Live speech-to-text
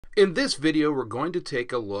In this video, we're going to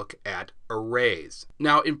take a look at arrays.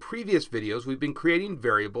 Now, in previous videos, we've been creating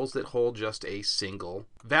variables that hold just a single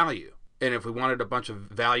value. And if we wanted a bunch of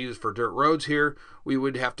values for dirt roads here, we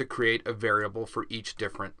would have to create a variable for each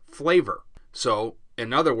different flavor. So,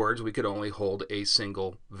 in other words, we could only hold a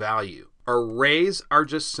single value. Arrays are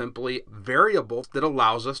just simply variables that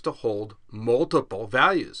allows us to hold multiple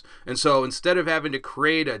values. And so instead of having to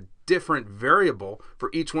create a different variable for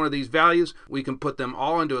each one of these values, we can put them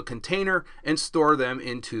all into a container and store them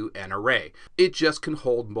into an array. It just can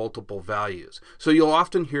hold multiple values. So you'll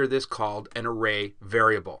often hear this called an array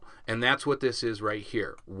variable. And that's what this is right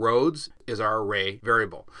here. Roads is our array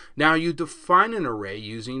variable. Now you define an array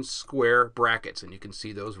using square brackets, and you can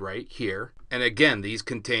see those right here. And again, these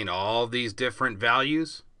contain all these different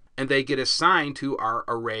values, and they get assigned to our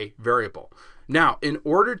array variable. Now, in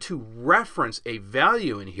order to reference a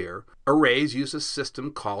value in here, arrays use a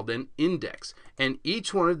system called an index. And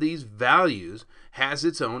each one of these values has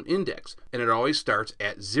its own index, and it always starts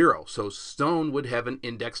at 0. So stone would have an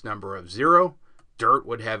index number of 0, dirt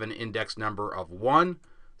would have an index number of 1,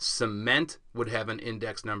 cement would have an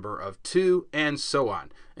index number of 2, and so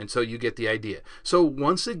on. And so you get the idea. So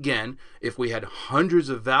once again, if we had hundreds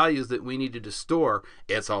of values that we needed to store,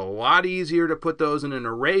 it's a lot easier to put those in an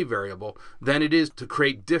array variable than it is to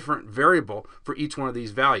create different variable for each one of these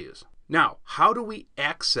values. Now, how do we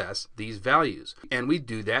access these values? And we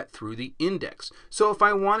do that through the index. So if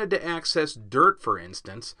I wanted to access dirt, for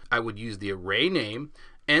instance, I would use the array name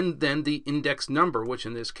and then the index number, which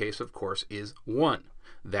in this case, of course, is 1.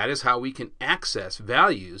 That is how we can access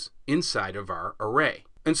values inside of our array.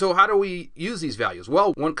 And so how do we use these values?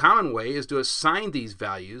 Well, one common way is to assign these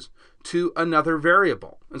values to another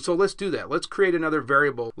variable. And so let's do that. Let's create another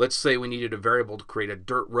variable. Let's say we needed a variable to create a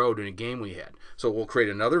dirt road in a game we had. So we'll create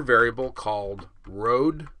another variable called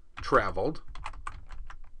road traveled,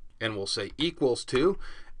 and we'll say equals to,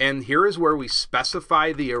 and here is where we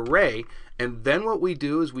specify the array. And then what we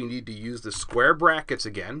do is we need to use the square brackets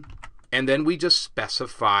again. And then we just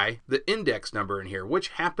specify the index number in here, which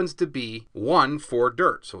happens to be 1 for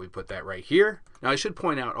dirt. So we put that right here. Now I should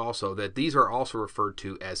point out also that these are also referred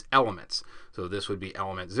to as elements. So this would be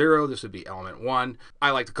element 0, this would be element 1.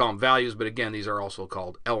 I like to call them values, but again, these are also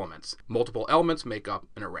called elements. Multiple elements make up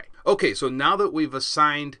an array. Okay, so now that we've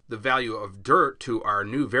assigned the value of dirt to our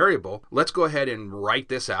new variable, let's go ahead and write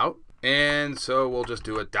this out. And so we'll just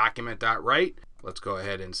do a document.write. Let's go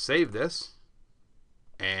ahead and save this.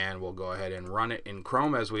 And we'll go ahead and run it in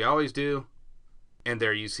Chrome as we always do. And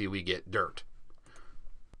there you see we get dirt.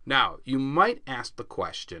 Now, you might ask the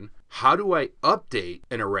question, how do I update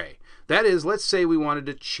an array? That is, let's say we wanted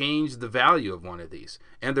to change the value of one of these.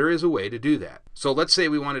 And there is a way to do that. So let's say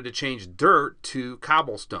we wanted to change dirt to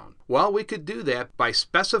cobblestone. Well, we could do that by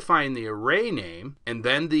specifying the array name and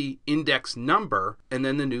then the index number and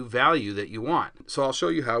then the new value that you want. So I'll show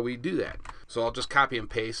you how we do that. So I'll just copy and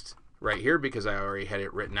paste right here because I already had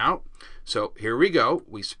it written out. So here we go.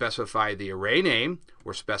 We specify the array name.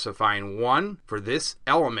 We're specifying 1 for this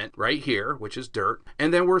element right here, which is dirt.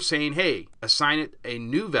 And then we're saying, hey, assign it a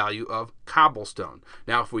new value of cobblestone.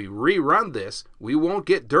 Now, if we rerun this, we won't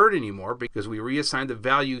get dirt anymore because we reassigned the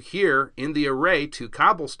value here in the array to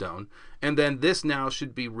cobblestone. And then this now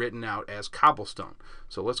should be written out as cobblestone.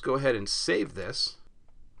 So let's go ahead and save this.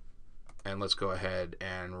 And let's go ahead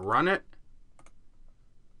and run it.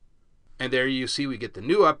 And there you see we get the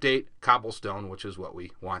new update, cobblestone, which is what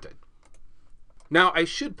we wanted. Now, I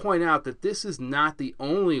should point out that this is not the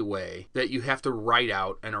only way that you have to write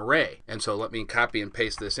out an array. And so let me copy and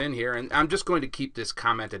paste this in here. And I'm just going to keep this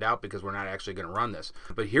commented out because we're not actually going to run this.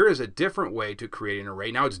 But here is a different way to create an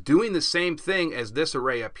array. Now, it's doing the same thing as this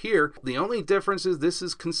array up here. The only difference is this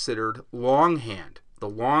is considered longhand. The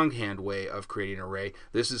longhand way of creating an array.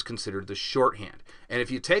 This is considered the shorthand. And if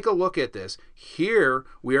you take a look at this, here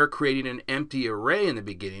we are creating an empty array in the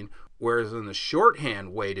beginning, whereas in the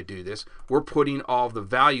shorthand way to do this, we're putting all of the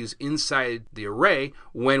values inside the array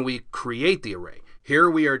when we create the array. Here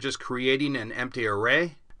we are just creating an empty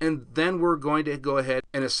array, and then we're going to go ahead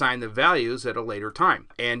and assign the values at a later time.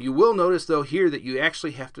 And you will notice though here that you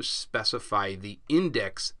actually have to specify the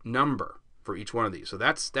index number for each one of these. So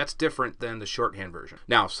that's different than the shorthand version.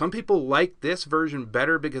 Now, some people like this version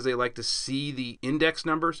better because they like to see the index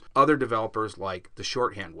numbers. Other developers like the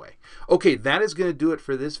shorthand way. Okay, that is going to do it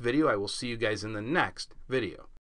for this video. I will see you guys in the next video.